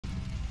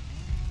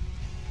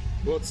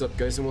What's up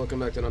guys and welcome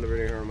back to another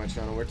video here on my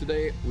channel, where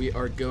today we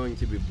are going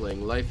to be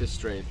playing Life is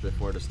Strange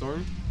Before the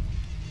Storm.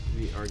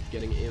 We are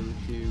getting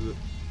into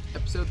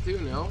episode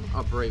 2 now,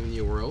 A Brave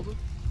New World.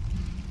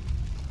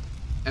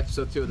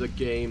 Episode 2 of the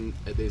game,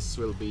 this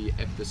will be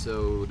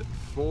episode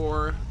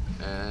 4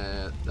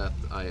 that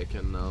I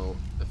can now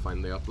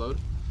finally upload.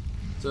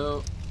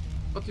 So,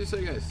 what do you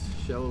say guys?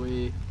 Shall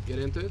we get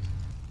into it?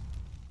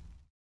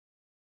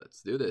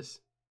 Let's do this.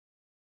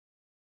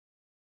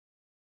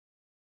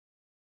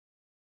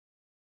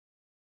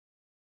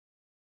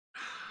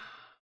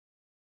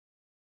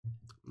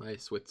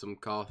 Nice with some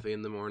coffee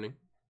in the morning.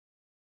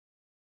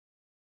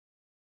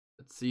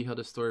 Let's see how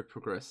the story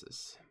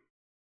progresses.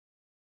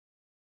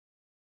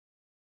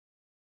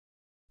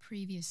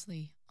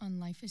 Previously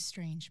on Life is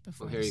Strange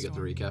Before Well, here you get the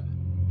recap.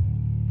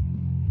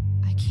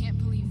 I can't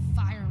believe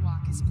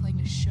Firewalk is playing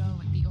a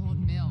show at the old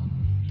mill.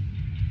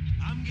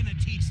 I'm gonna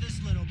teach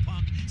this little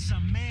punk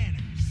some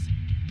manners.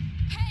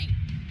 Hey!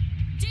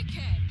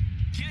 Dickhead!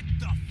 Get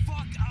the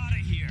fuck out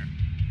of here!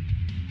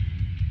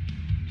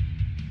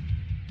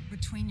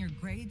 Between your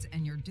grades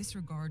and your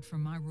disregard for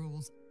my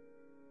rules,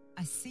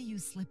 I see you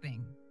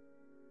slipping.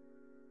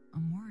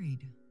 I'm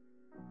worried.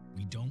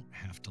 We don't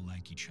have to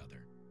like each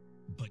other,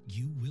 but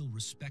you will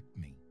respect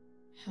me.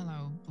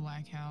 Hello,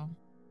 Black Hell.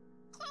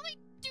 Chloe,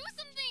 do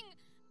something!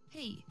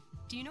 Hey,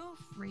 do you know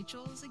if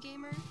Rachel is a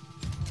gamer?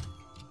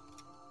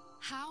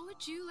 How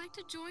would you like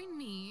to join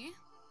me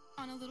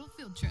on a little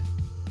field trip?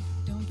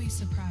 Don't be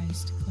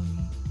surprised,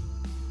 Chloe,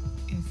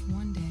 if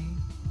one day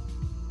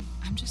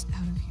I'm just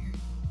out of here.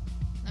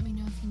 Let me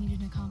know if you need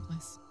an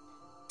accomplice.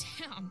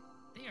 Damn,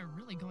 they are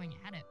really going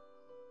at it.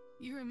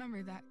 You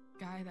remember that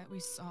guy that we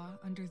saw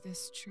under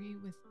this tree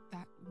with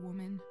that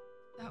woman?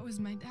 That was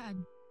my dad.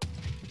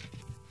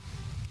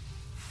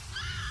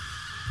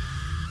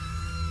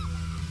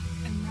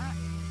 And that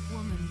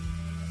woman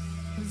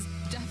was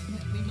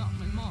definitely not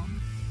my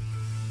mom.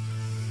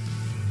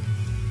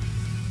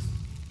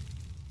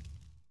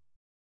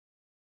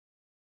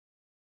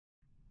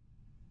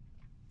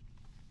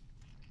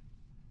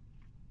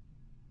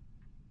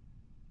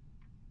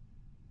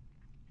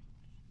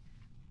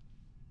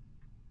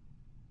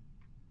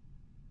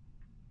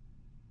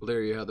 Well,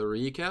 there you have the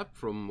recap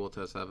from what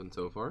has happened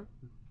so far.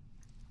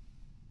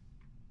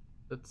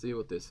 Let's see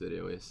what this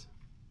video is.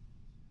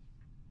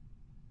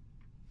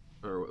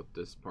 Or what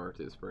this part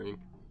is bringing.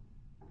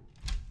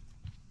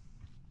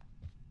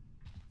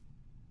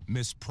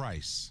 Miss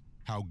Price,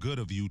 how good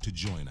of you to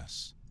join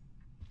us.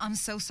 I'm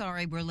so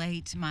sorry we're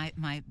late.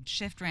 My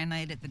shift ran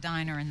late at the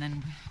diner and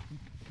then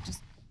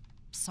just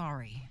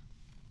sorry.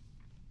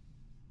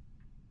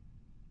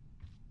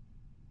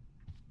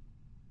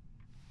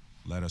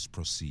 Let us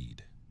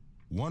proceed.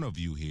 One of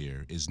you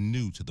here is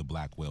new to the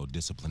Blackwell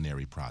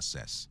disciplinary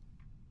process,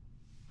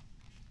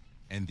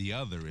 and the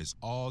other is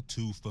all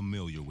too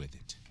familiar with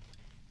it.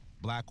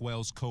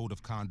 Blackwell's code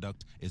of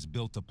conduct is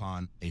built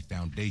upon a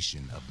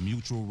foundation of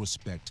mutual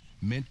respect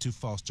meant to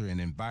foster an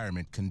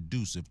environment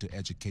conducive to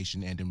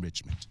education and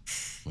enrichment.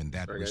 When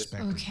that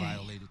respect is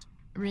violated...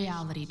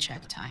 Reality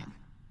check time.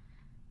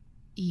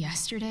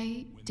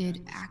 Yesterday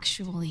did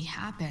actually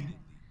happen.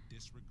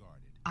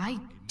 I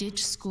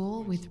ditched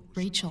school with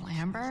Rachel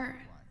Amber,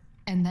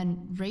 and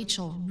then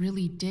Rachel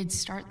really did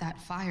start that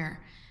fire.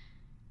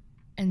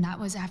 And that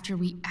was after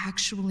we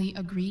actually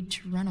agreed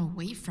to run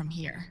away from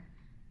here.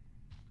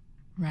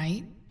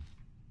 Right?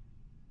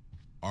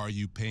 Are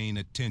you paying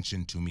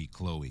attention to me,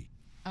 Chloe?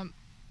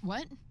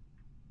 What?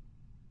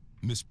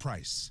 Miss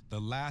Price, the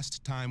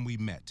last time we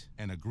met,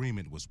 an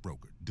agreement was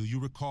brokered. Do you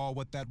recall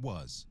what that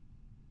was?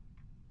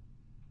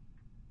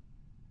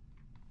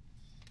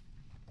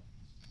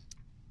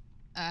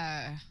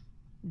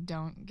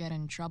 Don't get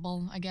in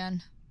trouble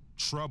again?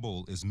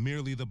 Trouble is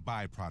merely the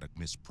byproduct,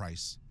 Miss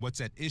Price. What's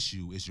at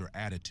issue is your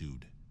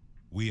attitude.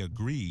 We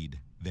agreed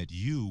that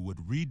you would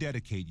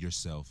rededicate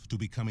yourself to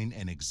becoming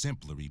an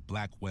exemplary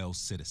Blackwell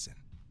citizen.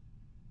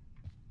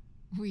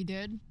 We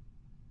did?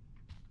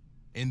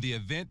 In the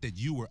event that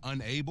you were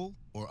unable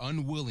or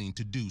unwilling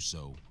to do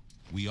so,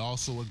 we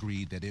also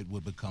agreed that it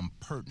would become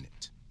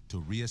pertinent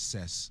to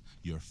reassess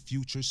your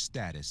future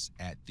status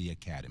at the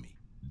Academy.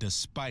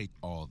 Despite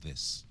all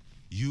this,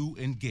 you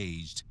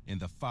engaged in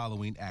the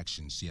following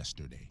actions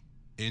yesterday.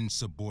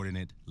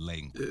 Insubordinate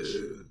language.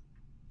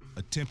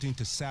 Attempting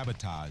to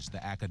sabotage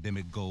the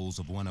academic goals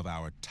of one of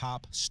our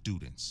top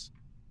students,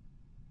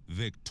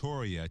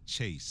 Victoria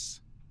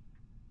Chase.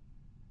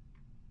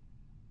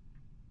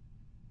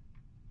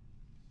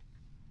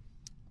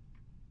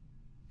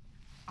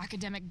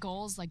 Academic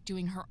goals like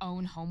doing her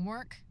own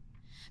homework?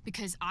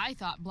 Because I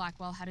thought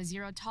Blackwell had a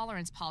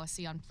zero-tolerance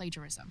policy on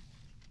plagiarism.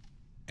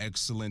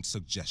 Excellent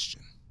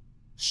suggestion.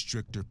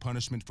 Stricter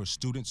punishment for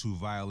students who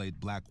violate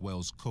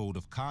Blackwell's code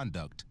of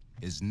conduct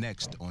is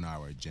next on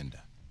our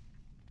agenda.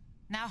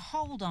 Now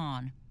hold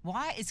on.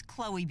 Why is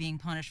Chloe being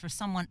punished for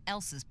someone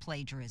else's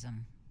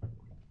plagiarism?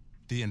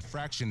 The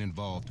infraction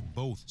involved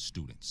both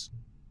students.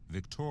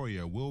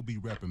 Victoria will be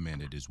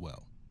reprimanded as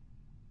well.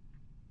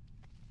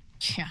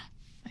 Yeah,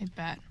 I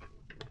bet.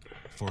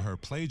 For her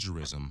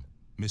plagiarism,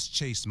 Miss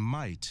Chase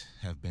might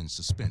have been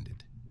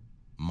suspended.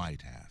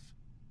 Might have.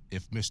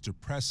 If Mr.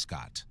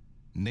 Prescott,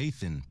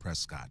 Nathan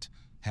Prescott,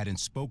 hadn't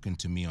spoken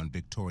to me on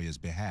Victoria's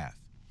behalf.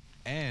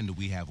 And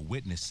we have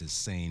witnesses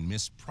saying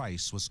Miss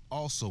Price was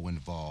also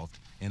involved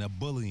in a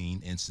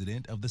bullying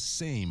incident of the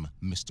same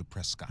Mr.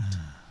 Prescott.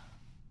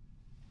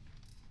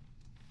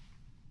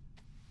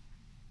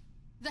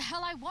 The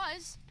hell I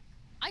was.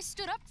 I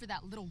stood up for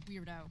that little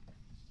weirdo.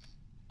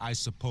 I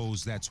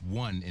suppose that's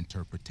one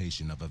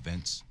interpretation of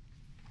events.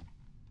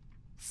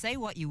 Say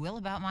what you will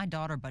about my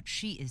daughter, but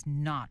she is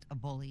not a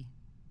bully.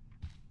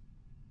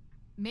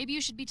 Maybe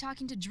you should be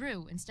talking to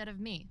Drew instead of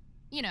me.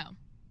 You know,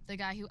 the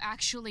guy who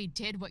actually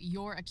did what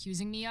you're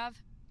accusing me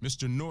of.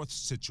 Mr. North's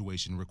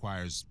situation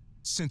requires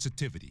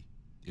sensitivity.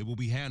 It will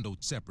be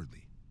handled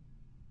separately.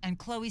 And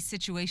Chloe's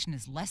situation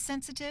is less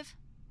sensitive?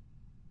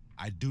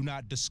 I do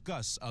not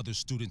discuss other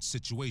students'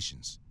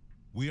 situations.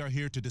 We are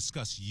here to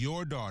discuss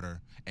your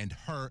daughter and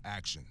her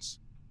actions.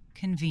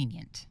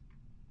 Convenient.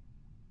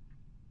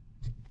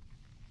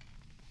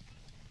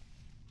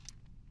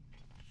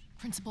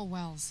 Principal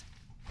Wells,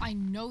 I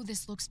know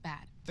this looks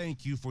bad.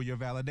 Thank you for your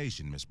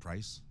validation, Miss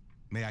Price.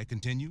 May I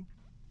continue?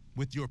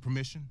 With your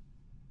permission?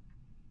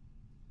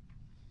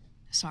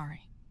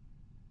 Sorry.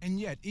 And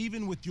yet,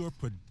 even with your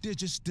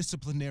prodigious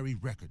disciplinary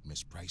record,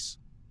 Miss Price,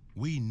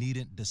 we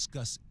needn't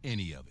discuss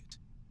any of it.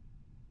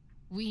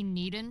 We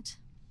needn't?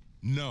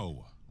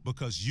 No,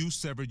 because you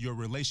severed your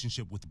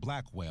relationship with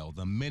Blackwell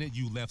the minute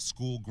you left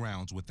school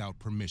grounds without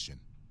permission.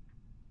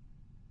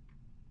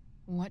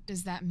 What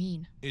does that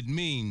mean? It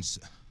means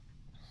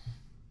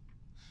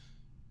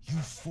you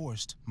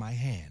forced my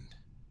hand.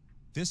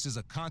 This is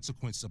a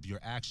consequence of your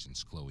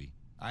actions, Chloe.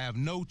 I have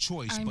no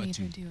choice I but made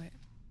to... her do it.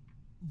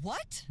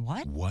 What?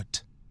 What?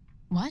 What?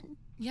 What?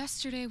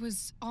 Yesterday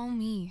was all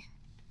me.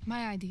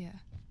 My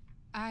idea.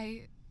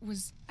 I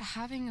was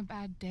having a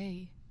bad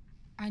day.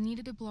 I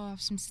needed to blow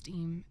off some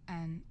steam,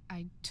 and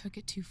I took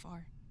it too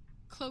far.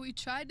 Chloe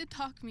tried to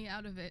talk me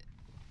out of it.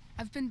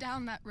 I've been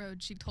down that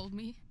road, she told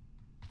me.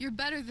 You're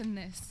better than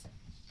this.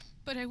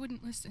 But I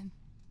wouldn't listen.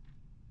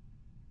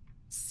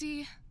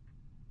 See,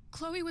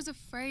 Chloe was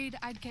afraid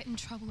I'd get in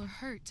trouble or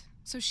hurt,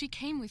 so she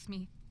came with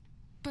me.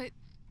 But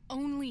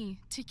only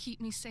to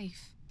keep me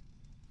safe.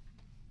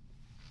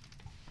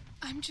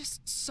 I'm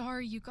just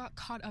sorry you got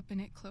caught up in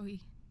it,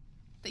 Chloe.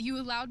 That you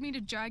allowed me to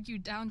drag you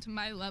down to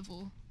my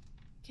level.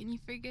 Can you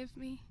forgive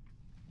me?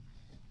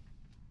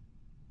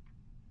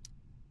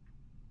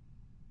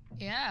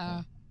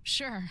 Yeah,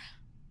 sure.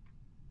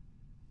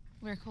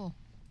 We're cool.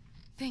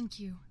 Thank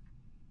you.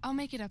 I'll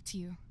make it up to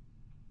you.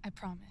 I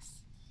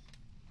promise.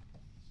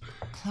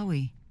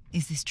 Chloe,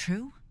 is this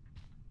true?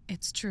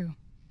 It's true.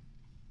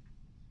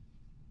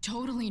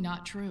 Totally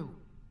not true.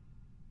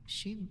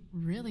 She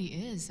really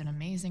is an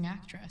amazing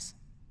actress.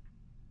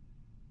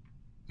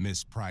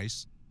 Miss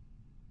Price?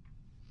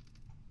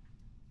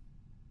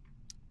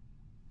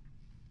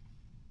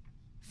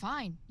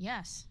 Fine,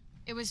 yes.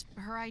 It was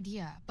her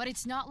idea, but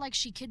it's not like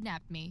she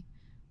kidnapped me.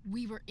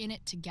 We were in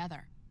it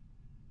together.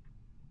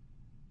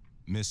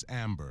 Miss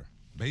Amber,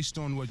 based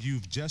on what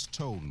you've just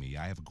told me,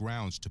 I have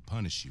grounds to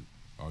punish you.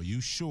 Are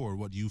you sure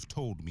what you've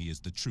told me is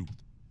the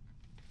truth?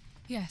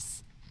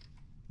 Yes.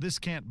 This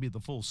can't be the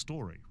full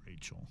story,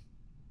 Rachel.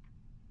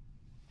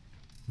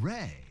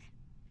 Ray.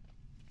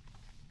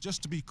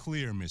 Just to be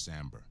clear, Miss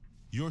Amber,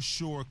 you're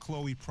sure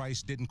Chloe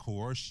Price didn't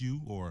coerce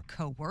you or...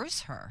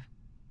 Coerce her?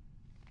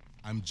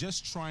 I'm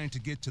just trying to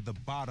get to the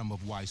bottom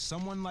of why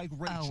someone like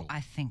Rachel... Oh,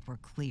 I think we're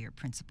clear,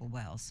 Principal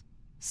Wells.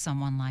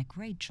 Someone like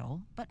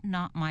Rachel, but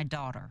not my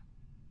daughter.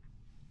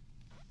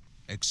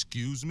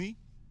 Excuse me?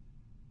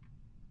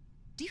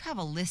 Do you have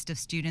a list of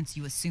students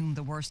you assume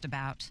the worst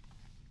about?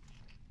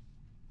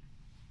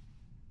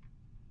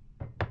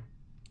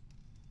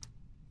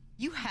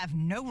 You have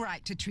no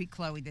right to treat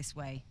Chloe this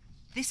way.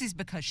 This is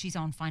because she's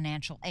on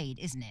financial aid,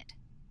 isn't it?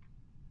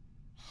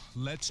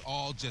 Let's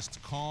all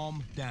just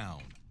calm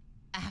down.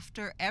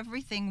 After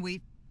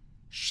everything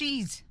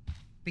she's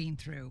been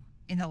through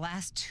in the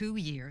last 2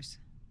 years,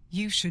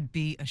 you should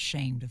be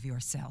ashamed of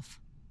yourself.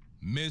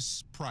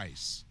 Miss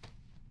Price.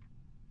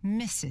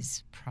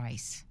 Mrs.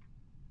 Price.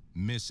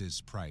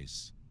 Mrs.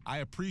 Price, I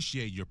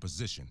appreciate your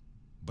position,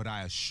 but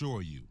I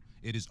assure you,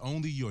 it is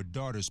only your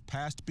daughter's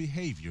past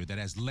behavior that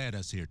has led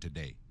us here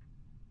today.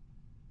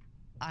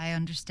 I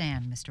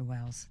understand, Mr.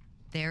 Wells.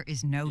 There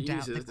is no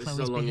doubt that this is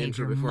Chloe's a long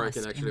intro behavior before I must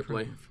can actually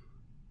play. improve.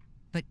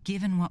 But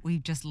given what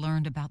we've just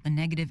learned about the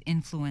negative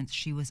influence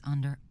she was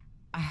under,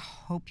 I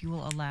hope you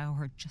will allow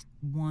her just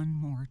one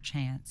more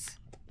chance.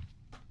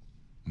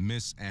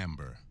 Miss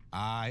Amber,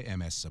 I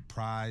am as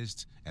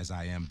surprised as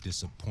I am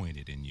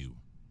disappointed in you.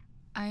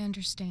 I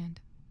understand.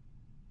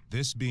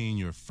 This being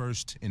your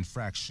first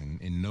infraction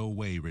in no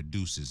way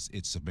reduces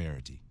its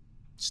severity.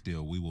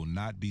 Still, we will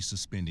not be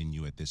suspending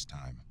you at this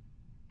time.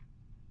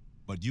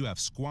 But you have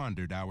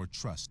squandered our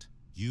trust.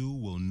 You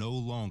will no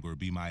longer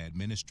be my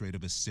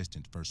administrative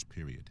assistant first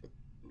period.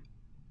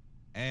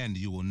 And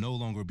you will no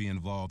longer be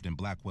involved in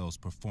Blackwell's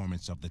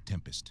performance of The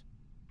Tempest.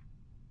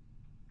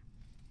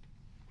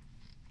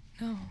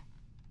 No.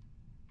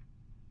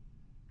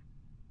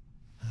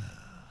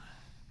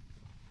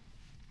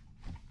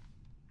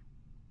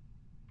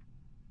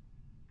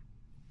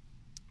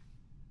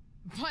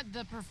 What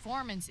the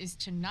performance is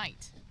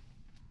tonight.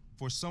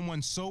 For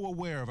someone so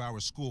aware of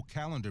our school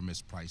calendar,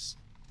 Miss Price,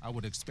 I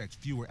would expect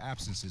fewer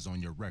absences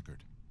on your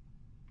record.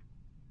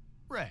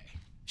 Ray,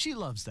 she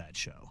loves that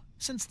show.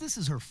 Since this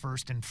is her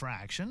first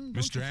infraction,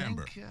 don't Mr. you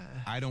Amber, think,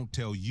 I don't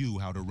tell you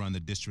how to run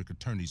the district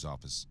attorney's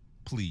office.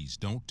 Please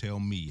don't tell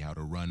me how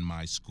to run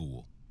my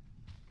school.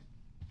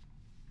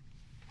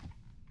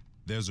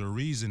 There's a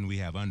reason we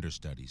have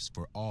understudies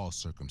for all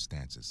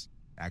circumstances,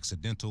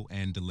 accidental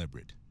and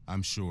deliberate.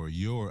 I'm sure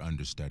your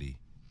understudy.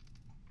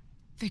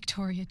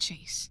 Victoria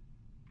Chase.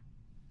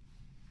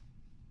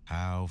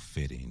 How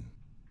fitting.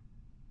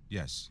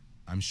 Yes,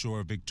 I'm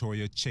sure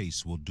Victoria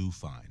Chase will do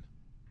fine.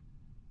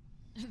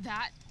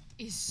 That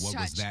is What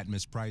was that,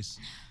 Miss Price?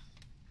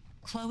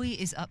 Chloe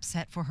is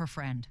upset for her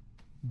friend,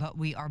 but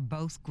we are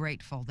both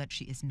grateful that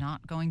she is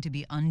not going to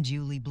be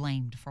unduly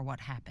blamed for what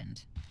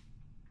happened.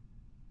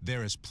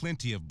 There is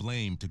plenty of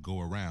blame to go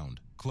around.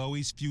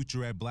 Chloe's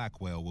future at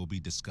Blackwell will be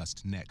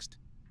discussed next,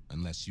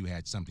 unless you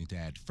had something to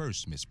add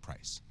first, Miss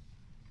Price.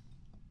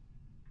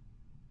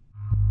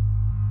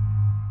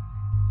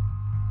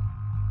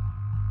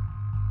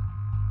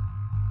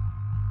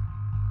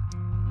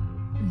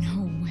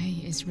 No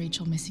way is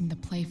Rachel missing the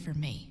play for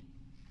me.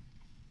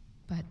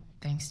 But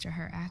thanks to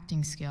her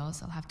acting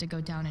skills, I'll have to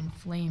go down in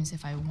flames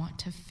if I want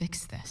to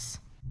fix this.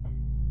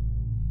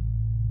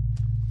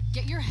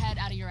 Get your head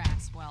out of your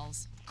ass,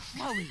 Wells.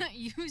 Chloe!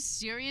 You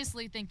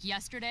seriously think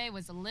yesterday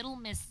was Little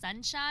Miss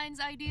Sunshine's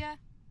idea?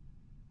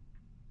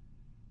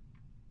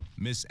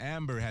 Miss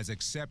Amber has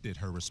accepted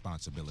her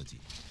responsibility.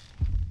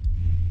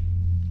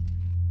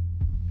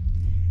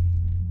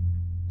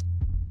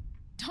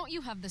 Don't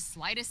you have the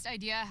slightest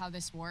idea how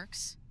this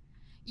works?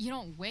 You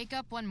don't wake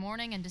up one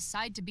morning and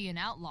decide to be an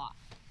outlaw.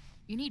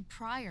 You need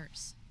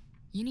priors.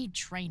 You need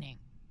training.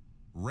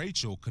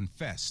 Rachel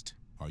confessed.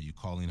 Are you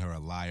calling her a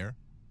liar?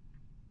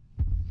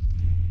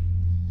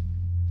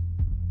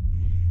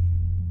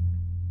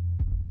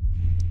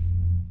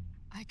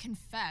 I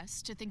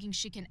confess to thinking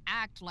she can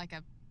act like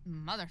a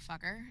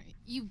motherfucker.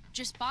 You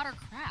just bought her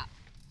crap.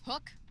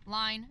 Hook,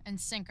 line, and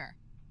sinker.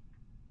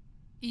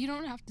 You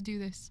don't have to do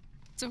this.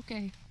 It's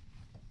okay.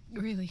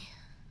 Really.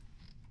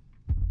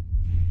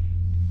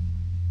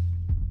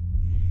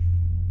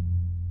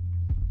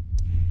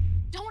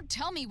 Don't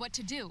tell me what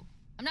to do.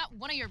 I'm not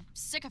one of your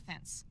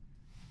sycophants.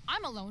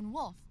 I'm a lone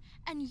wolf,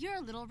 and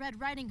you're Little Red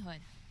Riding Hood.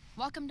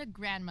 Welcome to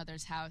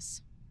grandmother's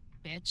house,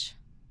 bitch.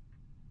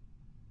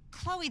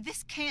 Chloe,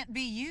 this can't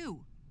be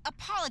you.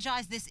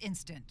 Apologize this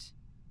instant.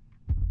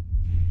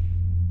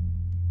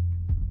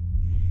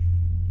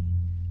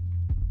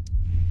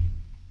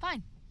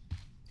 Fine.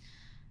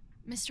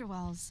 Mr.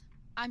 Wells,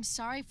 I'm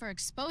sorry for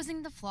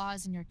exposing the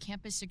flaws in your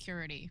campus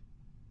security.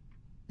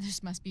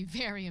 This must be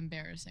very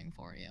embarrassing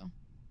for you.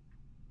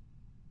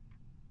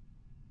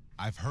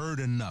 I've heard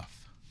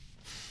enough.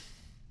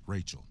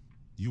 Rachel,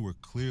 you were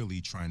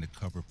clearly trying to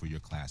cover for your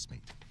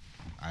classmate.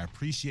 I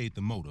appreciate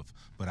the motive,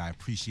 but I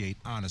appreciate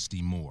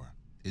honesty more.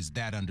 Is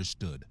that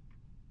understood?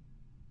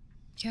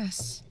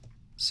 Yes,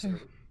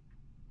 sir.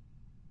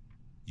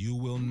 You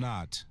will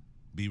not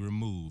be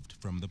removed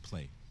from the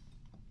play.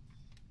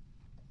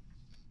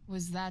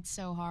 Was that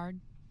so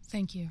hard?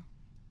 Thank you.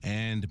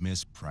 And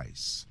Miss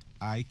Price,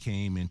 I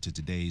came into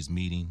today's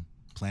meeting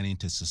planning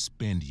to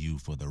suspend you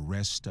for the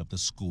rest of the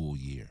school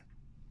year,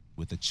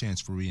 with a chance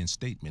for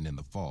reinstatement in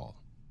the fall.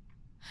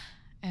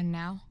 And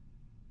now?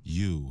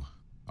 You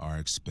are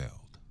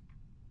expelled.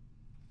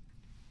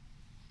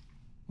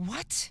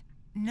 What?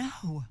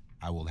 No.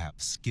 I will have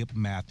Skip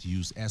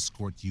Matthews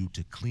escort you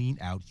to clean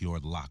out your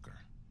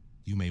locker.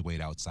 You may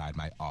wait outside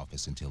my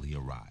office until he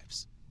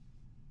arrives.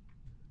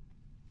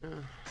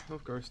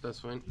 Of course, that's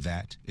fine.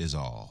 That is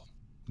all.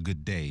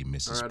 Good day,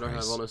 Mrs. Alright, I don't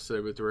Price. have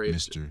honestly with Rachel.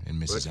 Mr.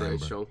 and Mrs.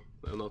 Amber. Rachel.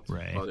 I'm not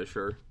Ray. entirely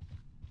sure.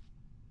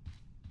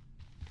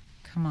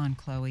 Come on,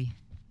 Chloe.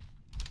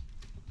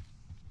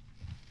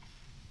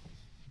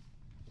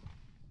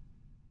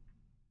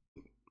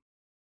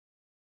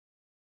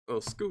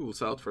 Well,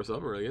 school's out for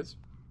summer, I guess.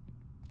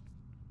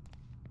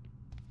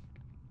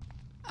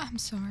 I'm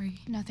sorry.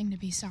 Nothing to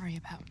be sorry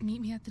about.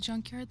 Meet me at the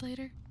junkyard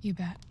later? You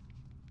bet.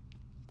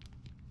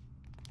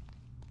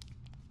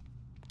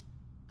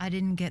 I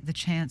didn't get the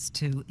chance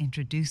to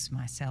introduce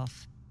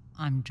myself.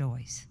 I'm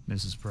Joyce.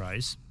 Mrs.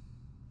 Price?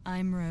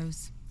 I'm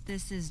Rose.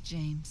 This is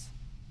James.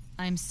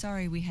 I'm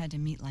sorry we had to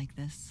meet like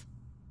this.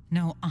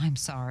 No, I'm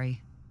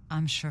sorry.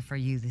 I'm sure for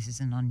you this is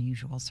an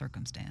unusual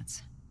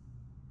circumstance.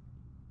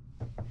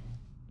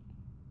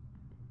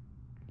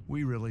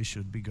 We really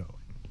should be going.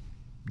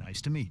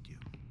 Nice to meet you.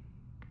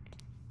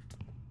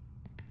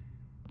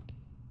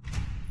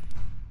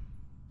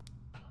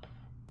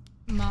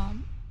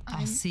 Mom,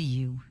 I'll see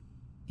you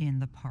in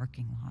the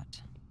parking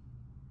lot.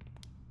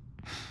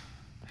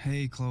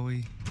 Hey,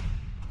 Chloe.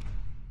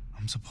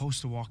 I'm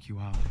supposed to walk you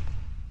out.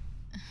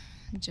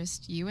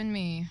 Just you and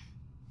me.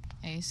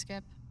 Hey,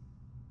 Skip.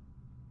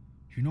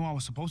 You know I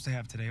was supposed to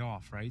have today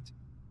off, right?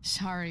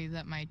 Sorry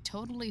that my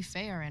totally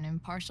fair and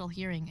impartial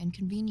hearing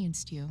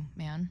inconvenienced you,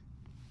 man.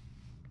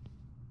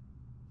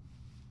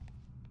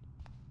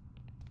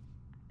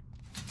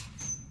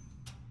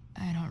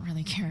 don't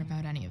really care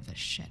about any of this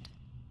shit.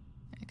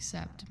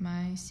 Except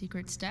my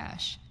secret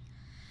stash.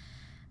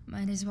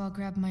 Might as well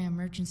grab my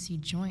emergency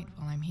joint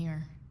while I'm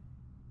here.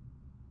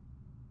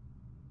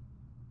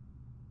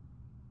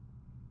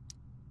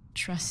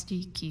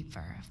 Trusty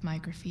keeper of my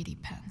graffiti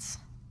pens.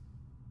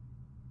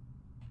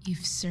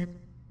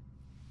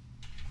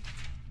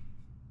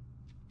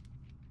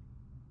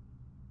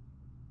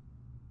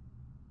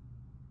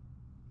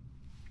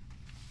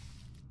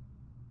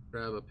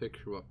 Grab a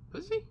picture of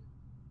pussy?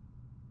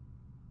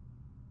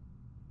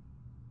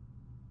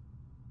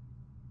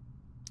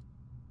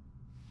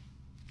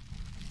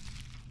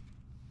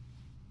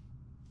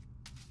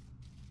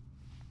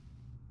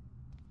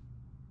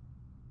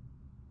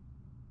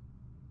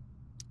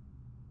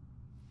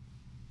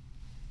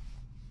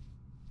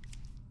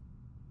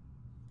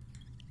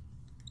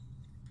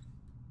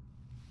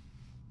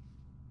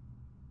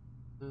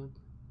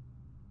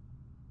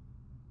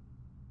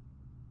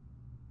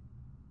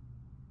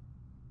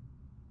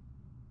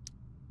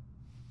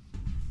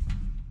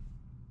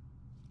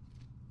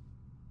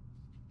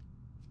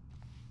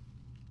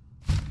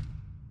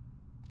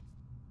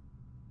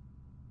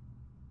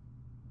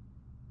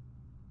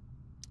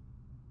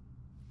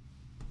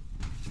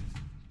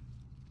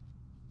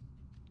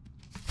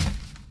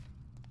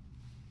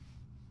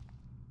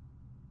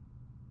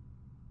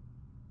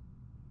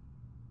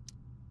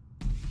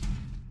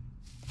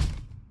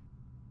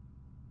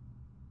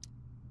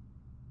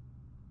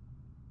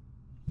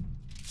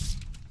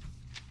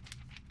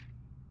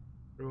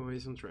 Throw away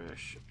some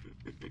trash.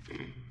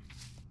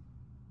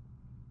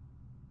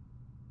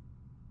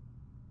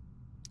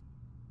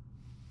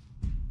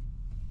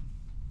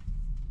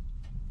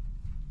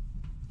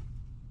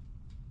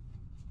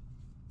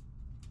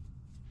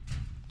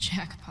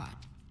 Jackpot.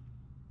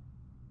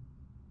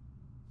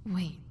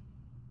 Wait.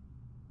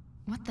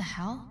 What the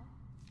hell?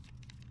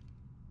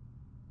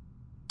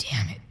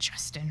 Damn it,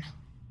 Justin.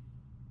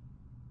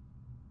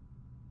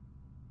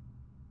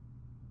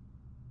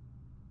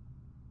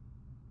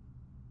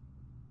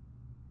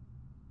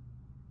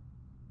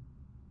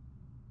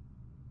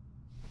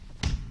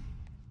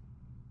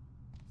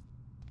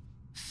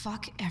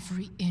 Fuck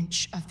every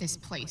inch of this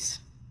place.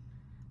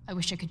 I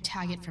wish I could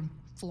tag it from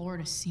floor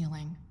to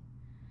ceiling.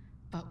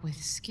 But with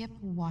Skip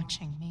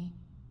watching me...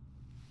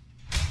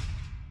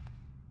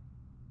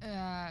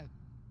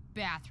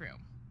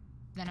 Bathroom.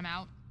 Then I'm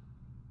out.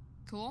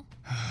 Cool?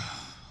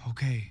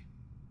 Okay,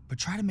 but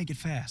try to make it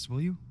fast,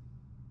 will you?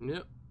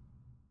 Yep,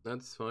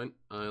 that's fine.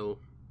 I'll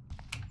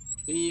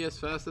be as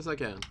fast as I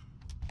can.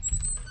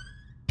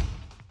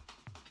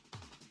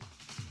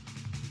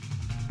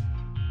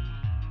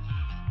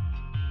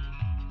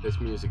 This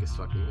music is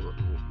fucking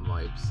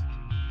vibes.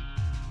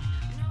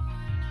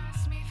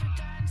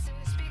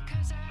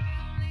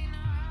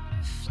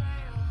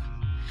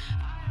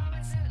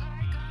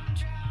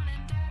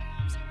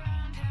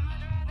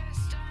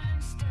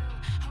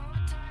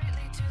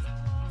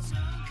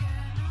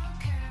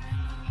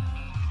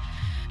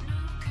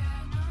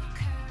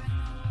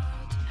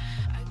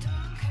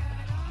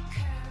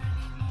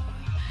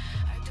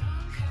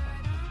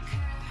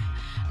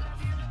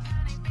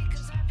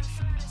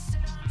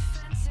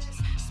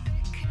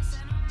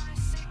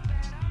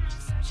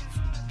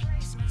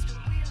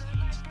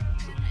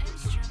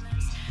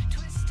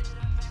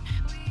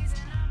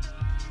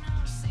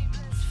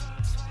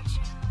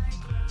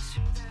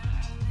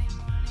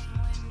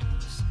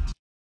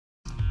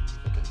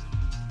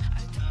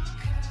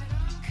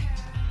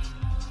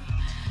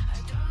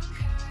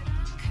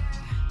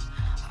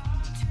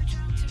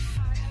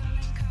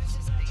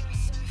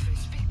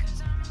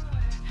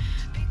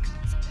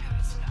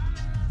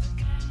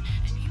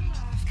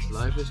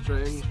 Life is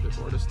strange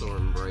before the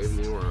storm, brave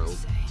new world.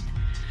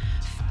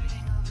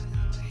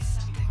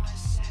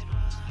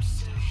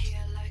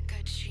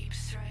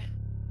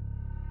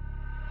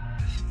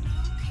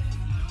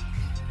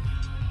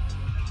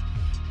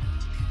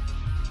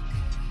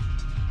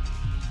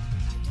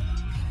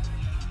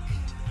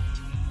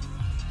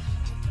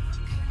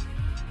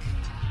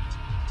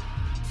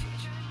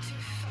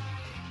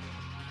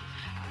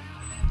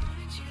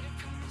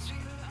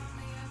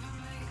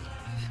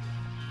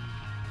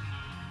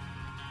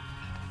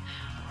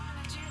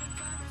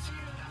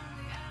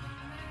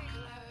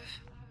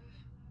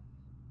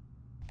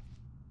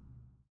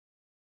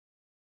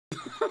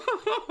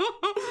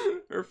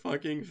 Her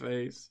fucking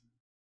face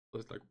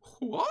was like,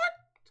 what?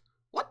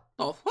 What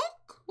the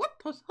fuck? What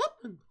has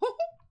happened?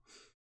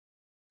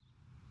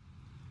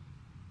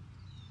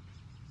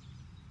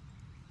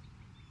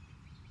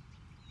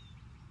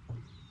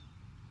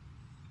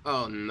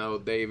 Oh no,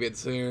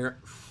 David's here.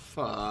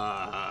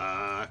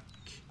 Fuck.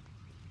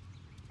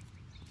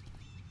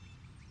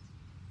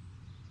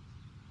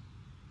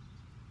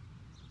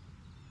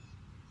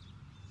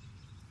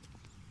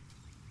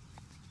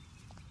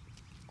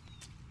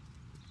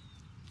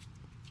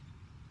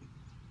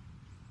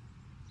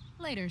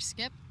 Later,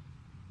 Skip.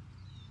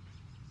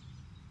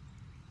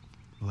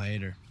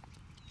 Later.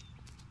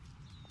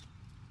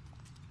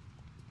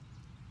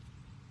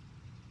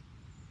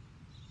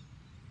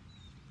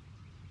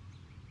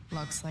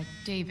 Looks like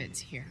David's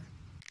here.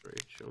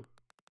 Rachel.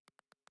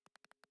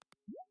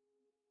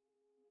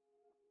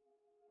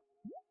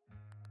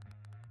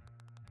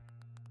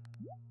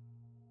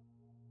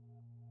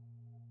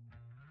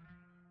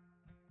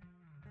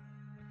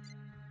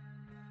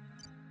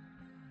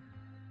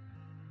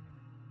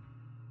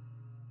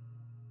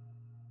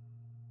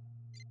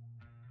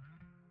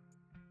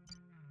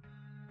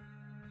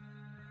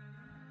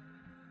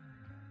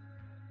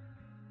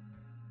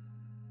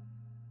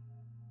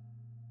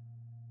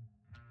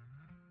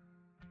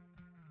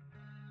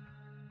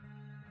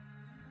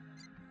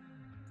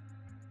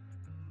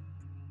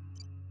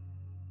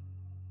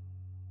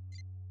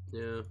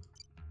 Yeah,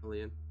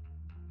 Elliot.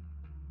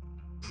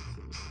 Oh,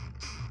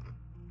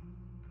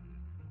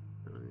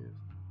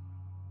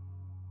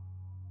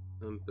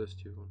 yes. Best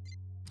you want.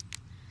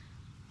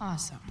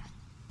 Awesome.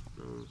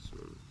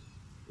 Announcement.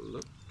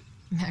 Look.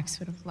 Max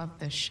would have loved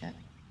this shit.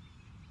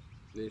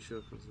 They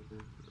show constantly.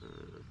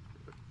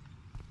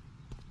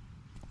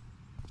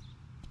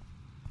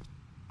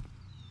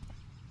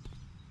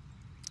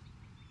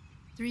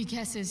 3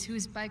 guesses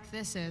whose bike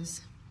this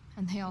is,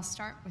 and they all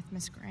start with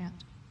Miss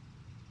Grant.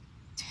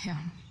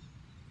 Damn.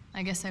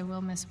 I guess I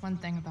will miss one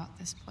thing about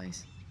this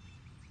place.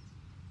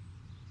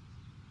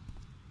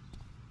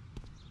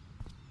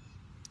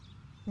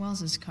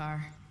 Wells's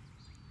car.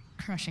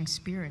 Crushing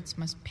spirits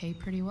must pay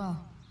pretty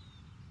well.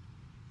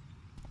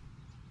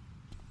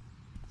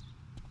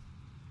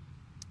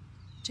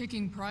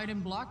 Taking pride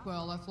in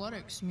Blackwell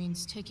athletics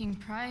means taking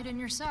pride in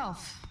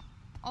yourself.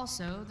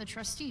 Also, the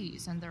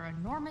trustees and their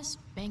enormous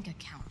bank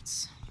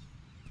accounts.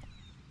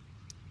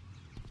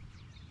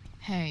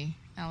 Hey,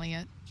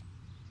 Elliot.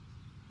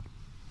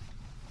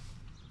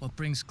 What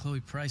brings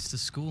Chloe Price to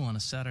school on a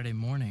Saturday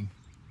morning?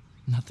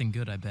 Nothing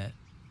good, I bet.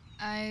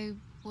 I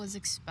was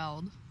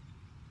expelled.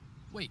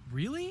 Wait,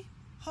 really?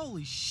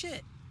 Holy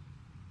shit!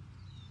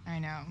 I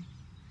know.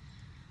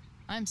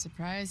 I'm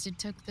surprised it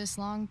took this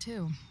long,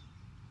 too.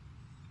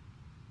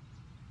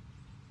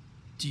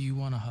 Do you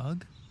want a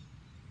hug?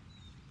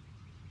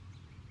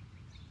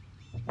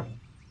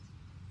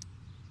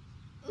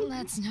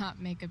 Let's not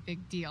make a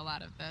big deal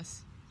out of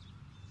this.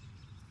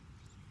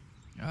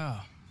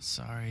 Oh,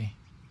 sorry.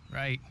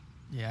 Right,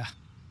 yeah.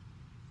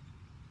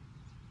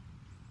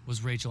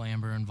 Was Rachel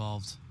Amber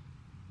involved?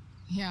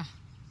 Yeah.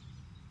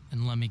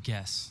 And let me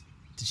guess,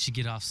 did she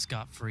get off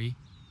scot-free?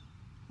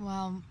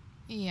 Well,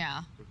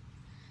 yeah.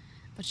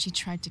 But she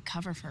tried to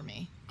cover for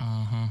me.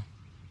 Uh-huh.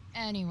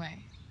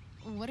 Anyway,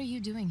 what are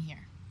you doing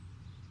here?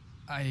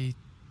 I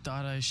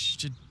thought I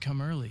should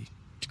come early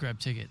to grab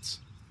tickets.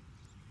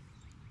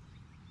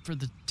 For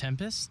the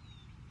Tempest?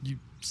 You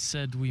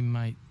said we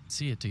might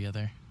see it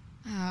together.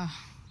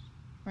 Ah,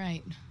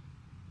 right.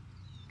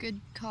 Good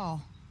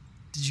call.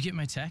 Did you get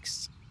my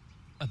text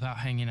about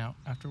hanging out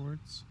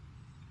afterwards?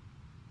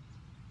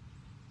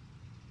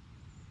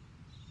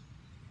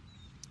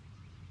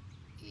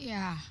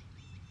 Yeah.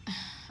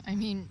 I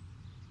mean,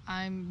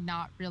 I'm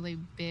not really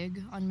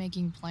big on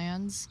making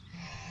plans,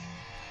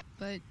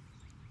 but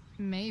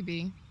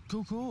maybe.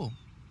 Cool.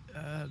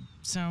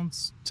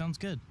 Sounds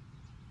good.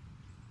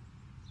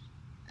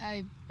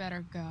 I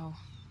better go.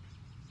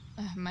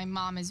 My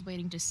mom is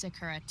waiting to sick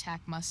her attack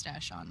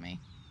mustache on me.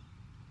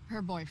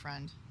 Her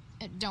boyfriend.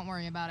 Don't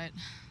worry about it.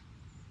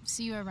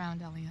 See you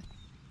around, Elliot.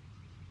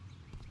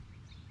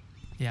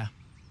 Yeah.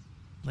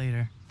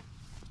 Later.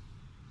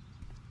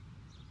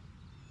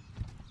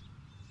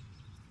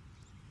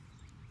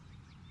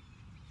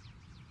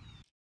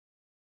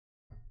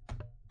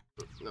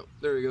 No,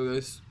 there we go,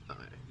 guys. I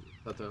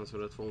had to answer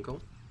that phone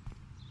call.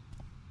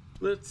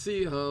 Let's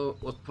see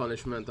what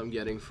punishment I'm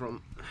getting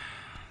from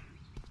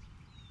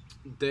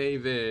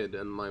David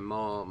and my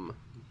mom.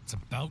 It's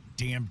about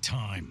damn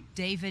time.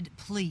 David,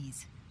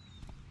 please.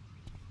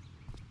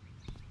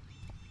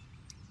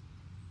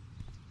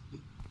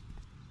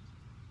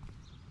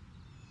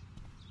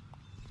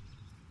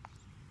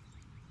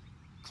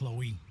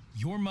 Chloe,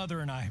 your mother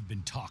and I have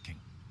been talking.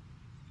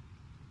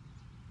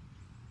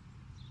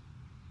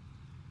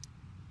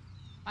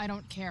 I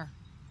don't care.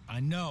 I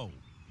know.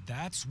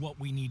 That's what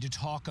we need to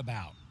talk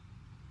about.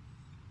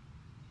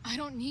 I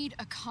don't need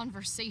a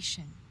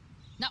conversation.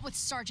 Not with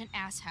Sergeant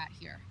Asshat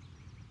here.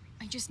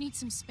 I just need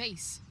some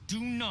space. Do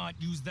not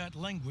use that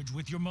language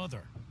with your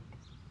mother.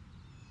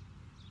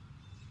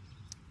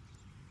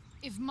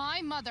 If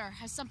my mother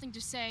has something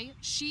to say,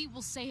 she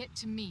will say it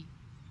to me.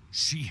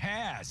 She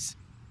has.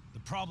 The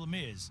problem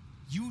is,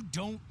 you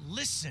don't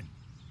listen.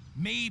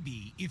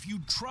 Maybe if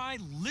you'd try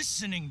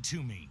listening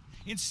to me,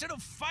 instead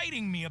of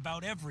fighting me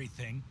about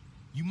everything,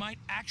 you might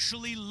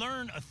actually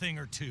learn a thing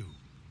or two.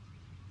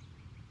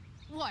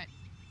 What?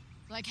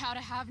 Like how to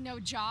have no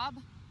job?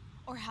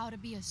 Or how to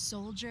be a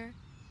soldier?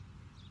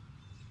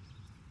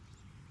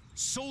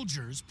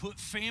 Soldiers put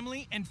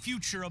family and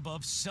future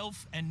above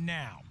self and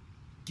now.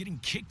 Getting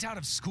kicked out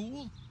of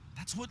school?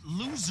 That's what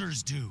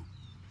losers do.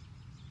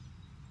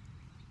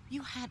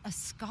 You had a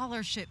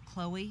scholarship,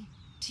 Chloe.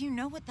 Do you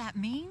know what that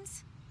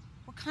means?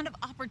 What kind of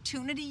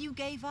opportunity you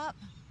gave up?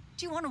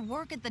 Do you want to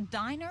work at the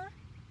diner?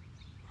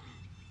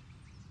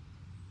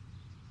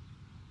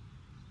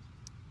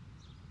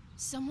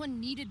 Someone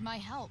needed my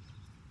help.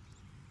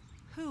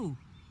 Who?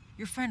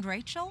 Your friend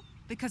Rachel?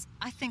 Because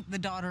I think the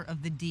daughter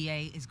of the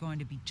DA is going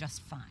to be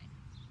just fine.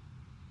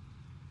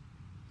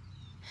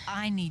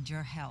 I need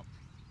your help.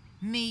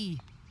 Me,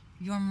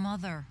 your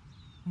mother.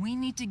 We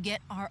need to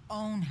get our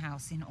own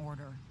house in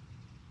order.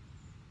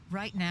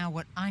 Right now,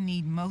 what I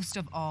need most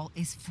of all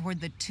is for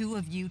the two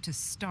of you to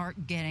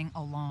start getting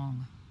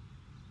along.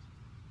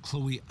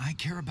 Chloe, I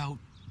care about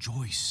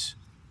Joyce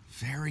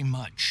very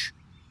much.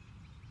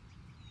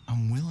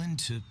 I'm willing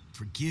to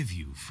forgive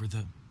you for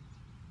the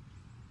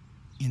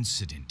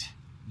incident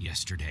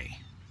yesterday.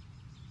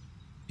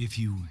 If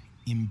you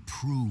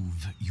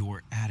improve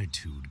your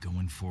attitude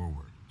going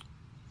forward.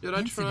 Did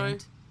I try?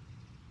 Incident?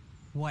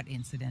 What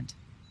incident?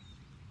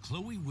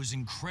 Chloe was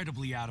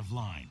incredibly out of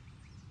line.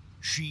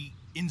 She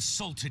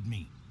insulted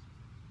me,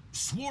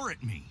 swore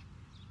at me.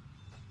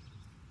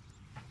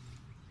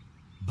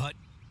 But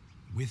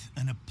with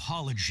an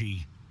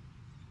apology,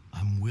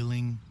 I'm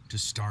willing to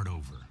start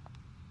over.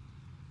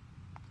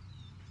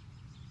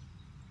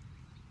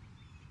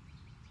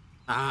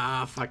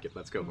 Ah, fuck it.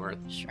 Let's go for it.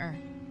 Sure.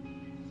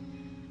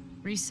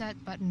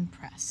 Reset button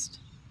pressed.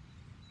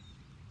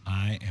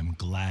 I am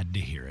glad to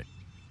hear it.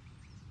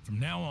 From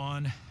now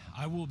on,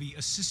 I will be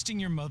assisting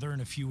your mother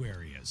in a few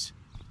areas,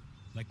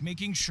 like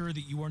making sure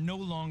that you are no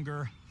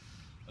longer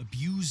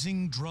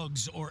abusing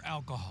drugs or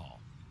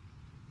alcohol.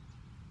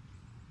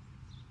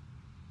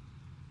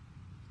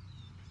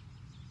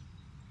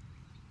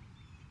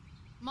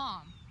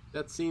 Mom.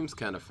 That seems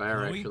kind of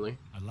fair, Chloe, actually.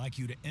 I'd like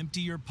you to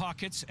empty your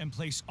pockets and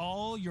place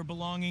all your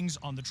belongings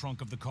on the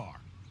trunk of the car.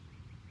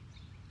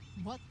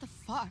 What the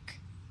fuck?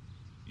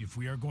 If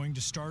we are going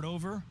to start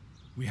over,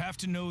 we have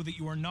to know that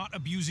you are not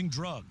abusing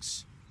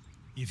drugs.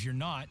 If you're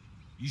not,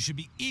 you should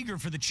be eager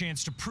for the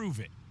chance to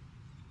prove it.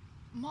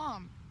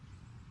 Mom.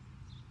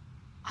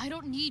 I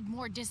don't need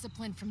more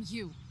discipline from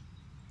you.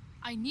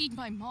 I need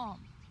my mom.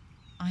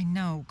 I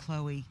know,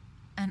 Chloe,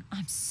 and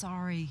I'm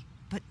sorry,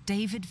 but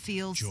David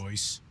feels...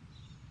 Joyce.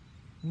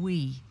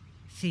 We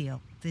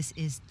feel this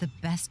is the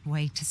best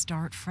way to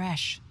start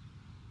fresh.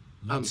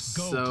 Let's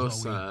I'm go, so Chloe.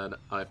 sad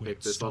I Quit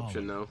picked this stalling.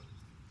 option now.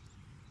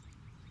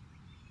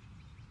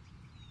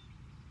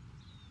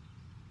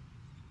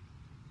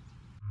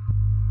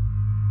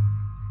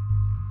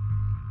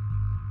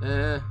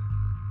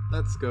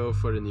 Let's go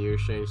for the new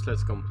change.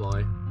 Let's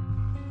comply.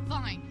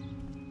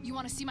 Fine. You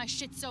want to see my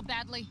shit so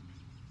badly?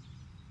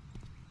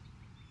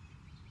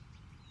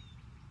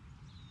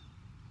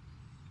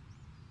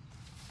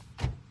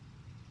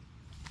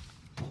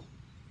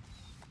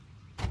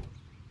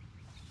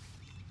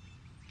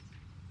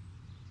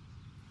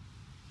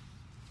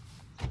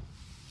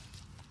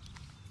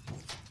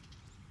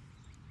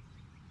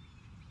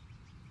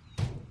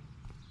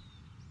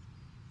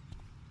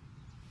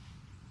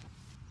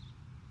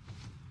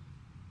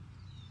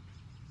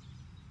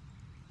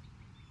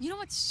 You know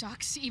what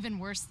sucks even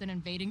worse than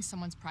invading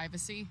someone's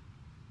privacy?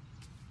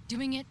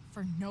 Doing it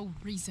for no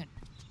reason.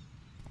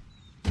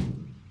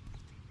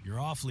 You're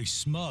awfully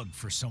smug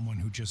for someone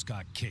who just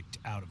got kicked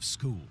out of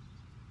school.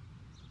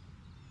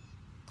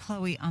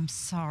 Chloe, I'm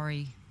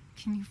sorry.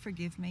 Can you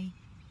forgive me?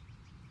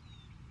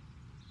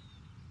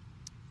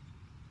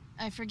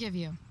 I forgive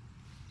you.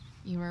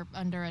 You were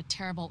under a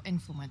terrible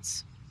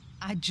influence.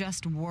 I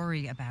just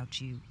worry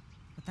about you,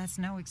 but that's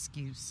no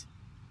excuse.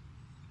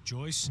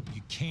 Joyce,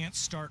 you can't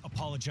start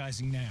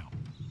apologizing now.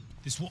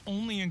 This will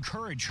only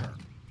encourage her.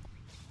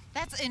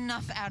 That's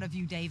enough out of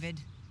you, David.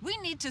 We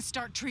need to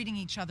start treating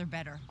each other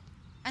better.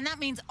 And that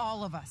means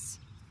all of us.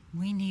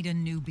 We need a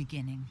new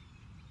beginning.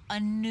 A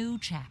new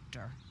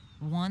chapter.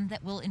 One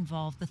that will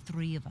involve the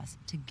three of us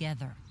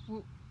together.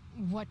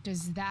 What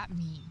does that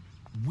mean?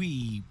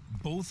 We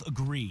both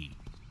agree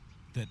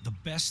that the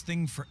best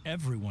thing for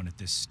everyone at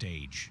this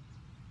stage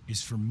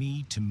is for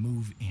me to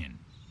move in.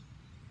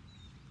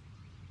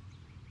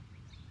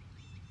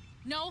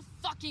 No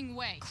fucking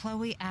way!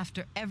 Chloe,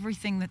 after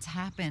everything that's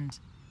happened,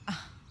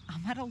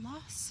 I'm at a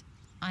loss.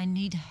 I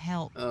need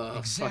help.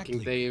 Exactly. Fucking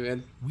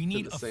David. We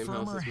need the a same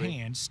house firmer as me.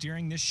 hand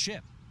steering this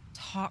ship.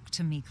 Talk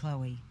to me,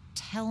 Chloe.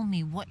 Tell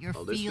me what you're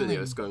Oh, this feeling.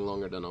 video is going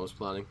longer than I was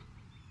planning.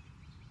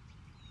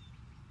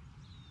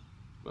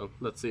 Well,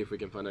 let's see if we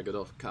can find a good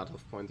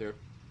cut-off point here.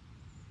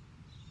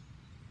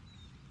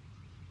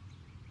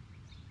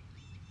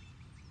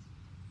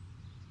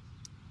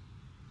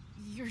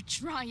 You're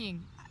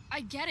trying.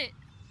 I get it.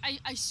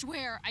 I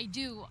swear, I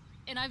do.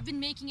 And I've been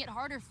making it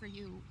harder for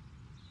you.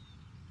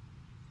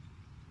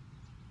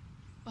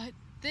 But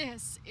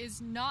this is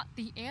not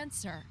the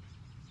answer.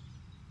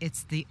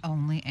 It's the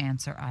only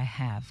answer I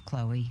have,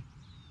 Chloe.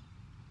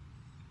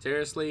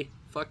 Seriously?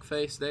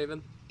 Fuckface,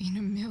 David? In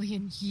a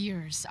million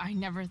years, I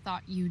never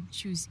thought you'd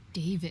choose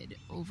David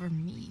over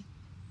me.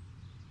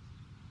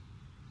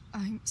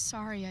 I'm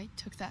sorry I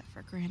took that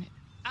for granted.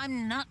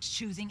 I'm not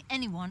choosing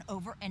anyone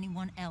over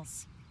anyone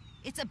else.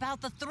 It's about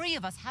the three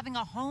of us having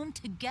a home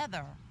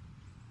together.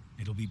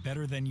 It'll be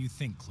better than you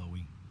think,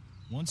 Chloe.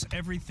 Once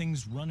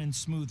everything's running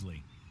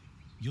smoothly,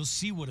 you'll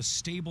see what a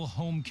stable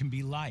home can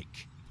be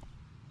like.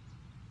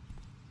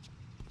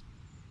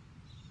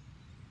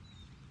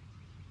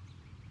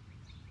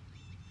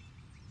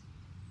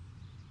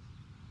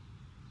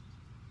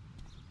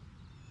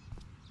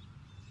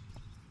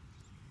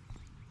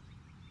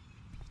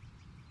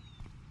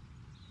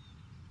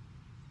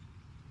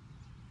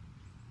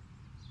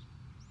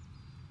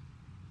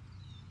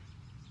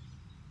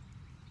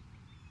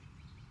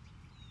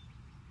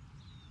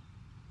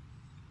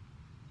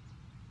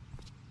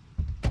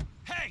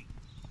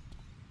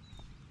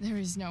 There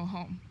is no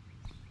home.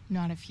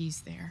 Not if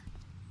he's there.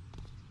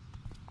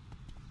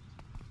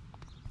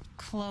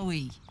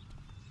 Chloe.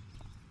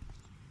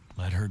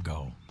 Let her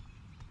go.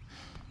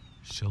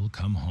 She'll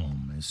come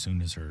home as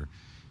soon as her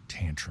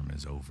tantrum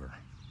is over.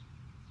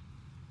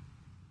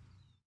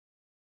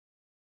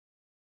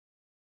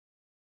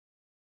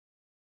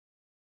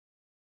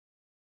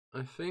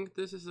 I think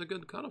this is a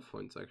good cutoff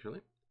point,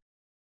 actually.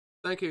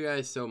 Thank you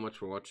guys so much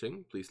for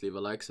watching. Please leave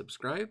a like,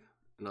 subscribe,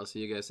 and I'll see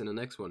you guys in the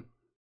next one.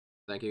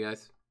 Thank you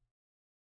guys.